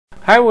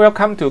Hi,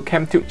 welcome to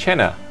ChemTube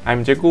channel.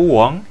 I'm Jagu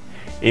Wong.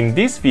 In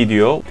this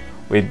video,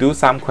 we do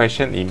some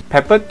question in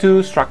Paper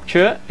 2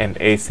 Structure and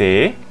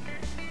Essay.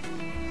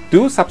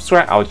 Do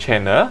subscribe our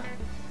channel,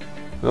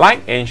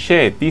 like and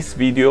share this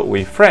video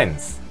with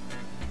friends.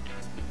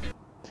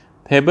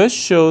 Table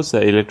shows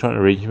the electron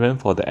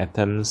arrangement for the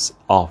atoms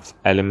of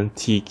element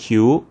T,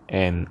 Q,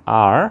 and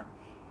R.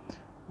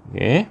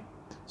 Okay,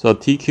 so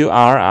T, Q,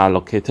 R are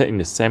located in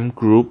the same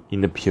group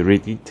in the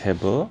periodic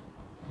table.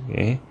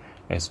 Okay,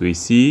 as we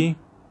see,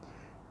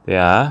 they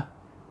are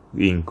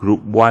in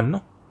group 1.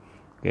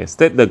 Okay,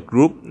 state the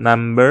group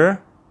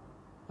number,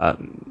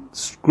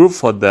 group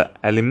for the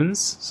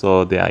elements.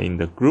 So they are in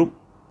the group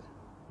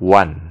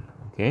 1.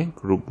 Okay,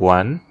 group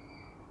 1.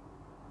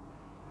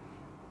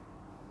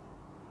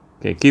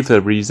 Okay, give a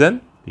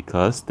reason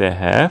because they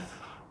have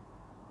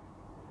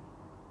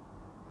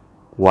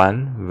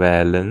one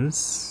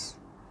valence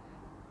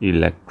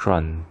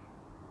electron.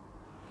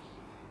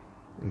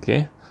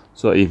 Okay,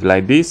 so if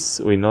like this,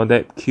 we know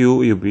that Q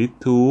will be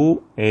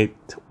 2,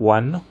 8,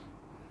 1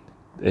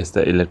 is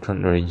the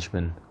electron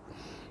arrangement.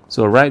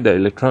 So write the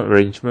electron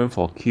arrangement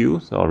for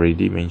Q, so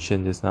already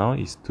mentioned just now,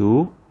 is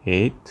 2,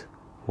 8,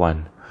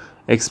 1.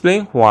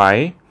 Explain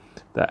why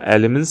the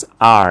elements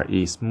R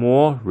is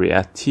more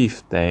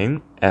reactive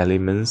than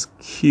elements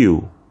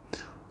Q.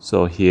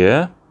 So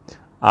here,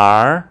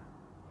 R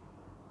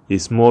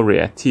is more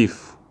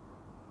reactive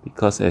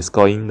because as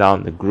going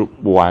down the group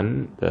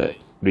 1, the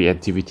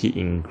reactivity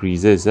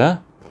increases.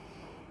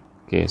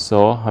 Okay,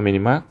 so how many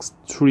marks?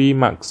 3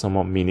 marks. Some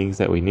more meanings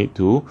that we need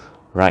to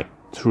write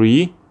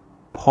 3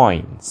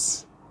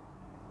 points.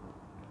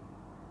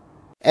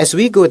 As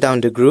we go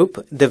down the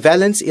group, the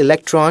valence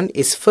electron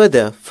is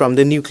further from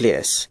the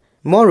nucleus.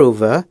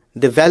 Moreover,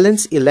 the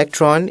valence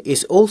electron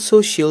is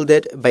also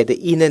shielded by the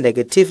inner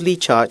negatively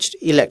charged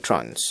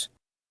electrons.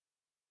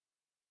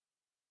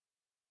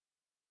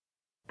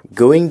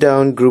 Going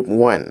down group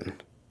 1,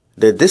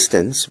 the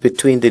distance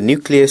between the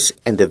nucleus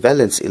and the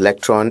valence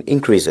electron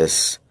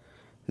increases.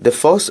 The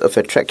force of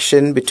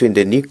attraction between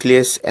the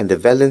nucleus and the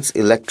valence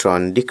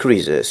electron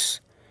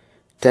decreases.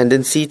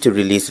 Tendency to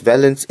release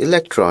valence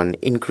electron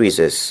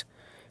increases.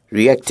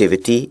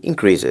 Reactivity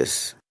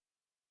increases.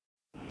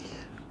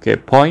 Okay,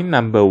 point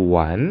number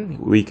 1,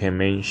 we can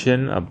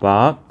mention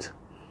about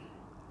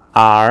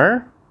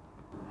R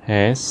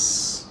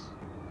has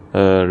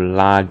a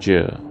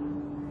larger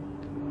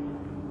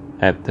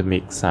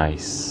atomic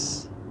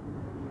size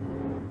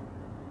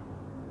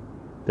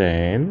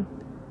than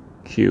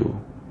Q.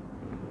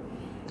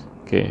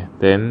 Okay,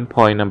 then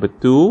point number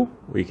 2,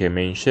 we can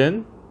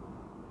mention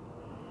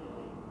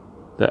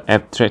the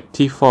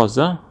attractive force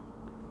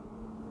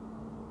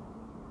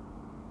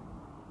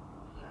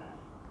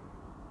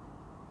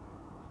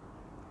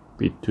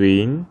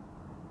between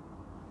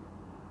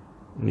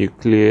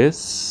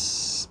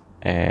nucleus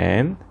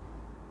and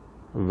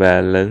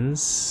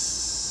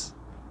valence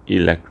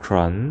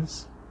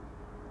electrons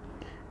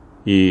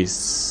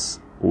is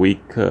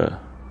weaker.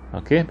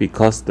 Okay,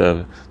 because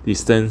the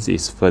distance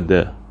is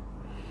further.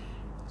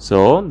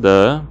 So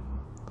the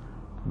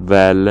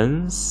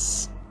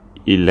valence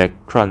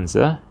electrons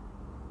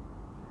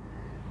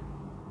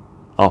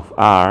of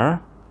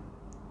R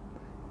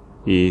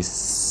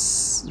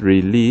is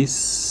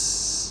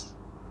released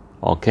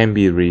or can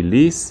be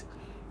released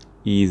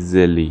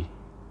easily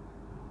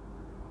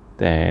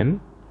than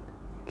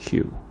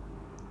Q.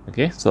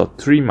 Okay, so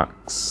 3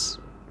 marks.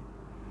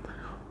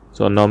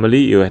 So normally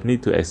you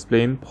need to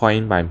explain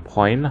point by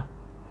point.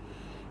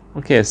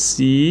 Okay,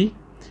 C,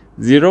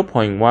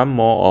 0.1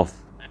 mole of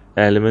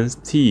elements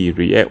T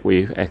react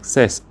with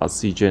excess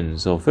oxygen.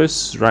 So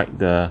first write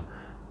the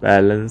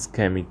balance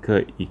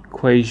chemical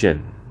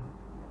equation.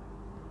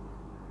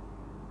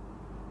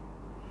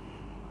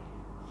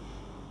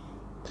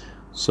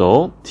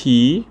 So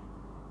T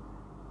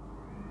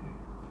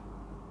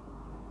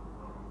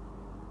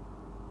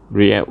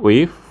react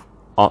with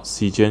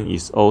oxygen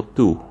is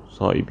O2.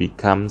 So it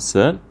becomes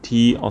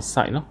T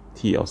oxide, no?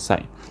 T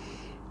oxide.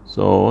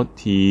 So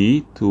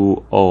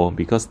T2O,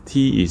 because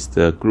T is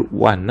the group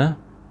 1,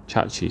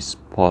 charge is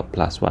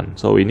 +1.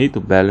 So we need to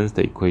balance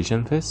the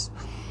equation first.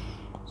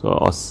 So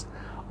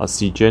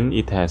oxygen,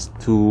 it has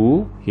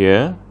 2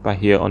 here, but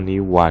here only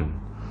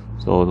 1.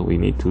 So we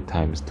need 2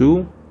 times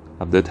 2.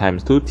 After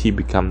times 2, T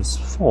becomes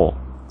 4.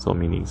 So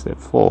meaning that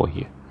 4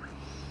 here.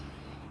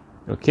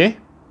 Okay.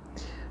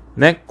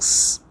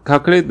 Next,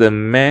 calculate the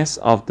mass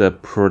of the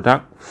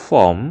product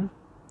form.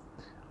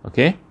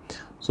 Okay.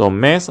 So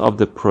mass of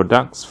the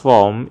products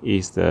form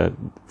is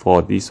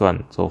for this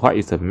one. So what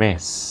is the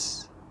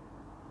mass?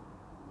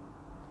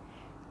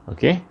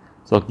 Okay.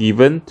 So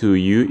given to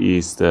you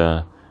is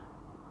the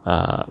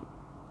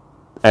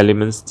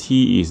elements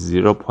T is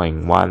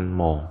 0.1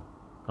 mole.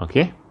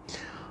 Okay.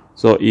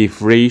 So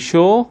if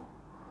ratio,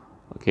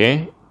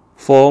 okay,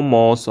 4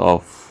 moles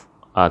of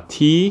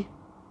T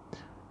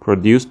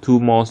produce 2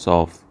 moles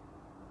of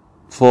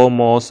 4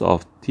 moles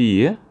of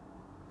T.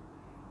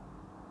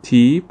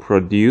 T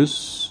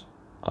produce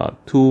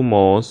 2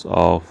 moles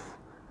of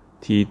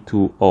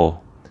T2O.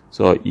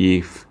 So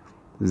if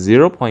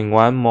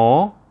 0.1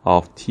 mole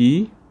of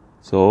T.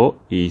 So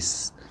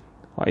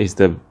what is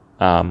the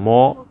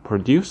mole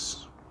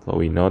produced? So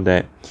we know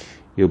that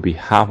it will be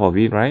half of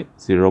it, right?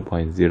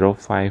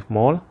 0.05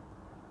 mole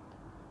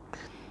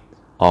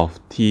of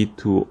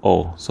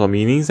T2O. So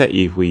meaning that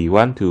if we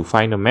want to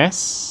find the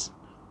mass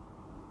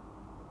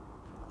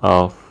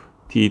of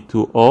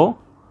T2O,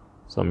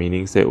 so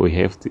meaning that we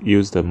have to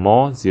use the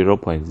mole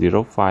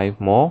 0.05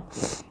 mole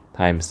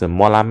times the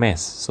molar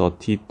mass. So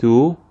T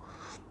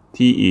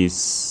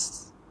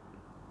is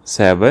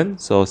 7,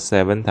 so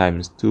 7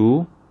 times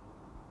 2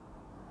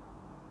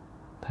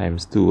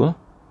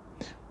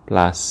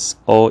 plus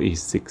O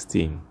is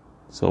 16.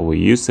 So we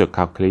use the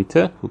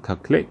calculator to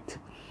calculate.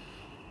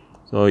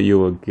 So you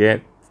will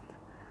get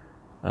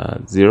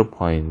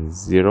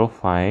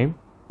 0.05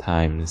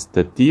 times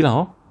 30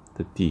 now,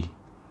 30.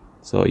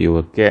 So you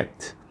will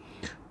get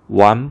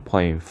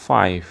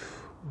 1.5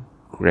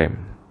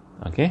 gram.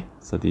 Okay,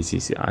 so this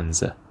is your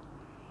answer.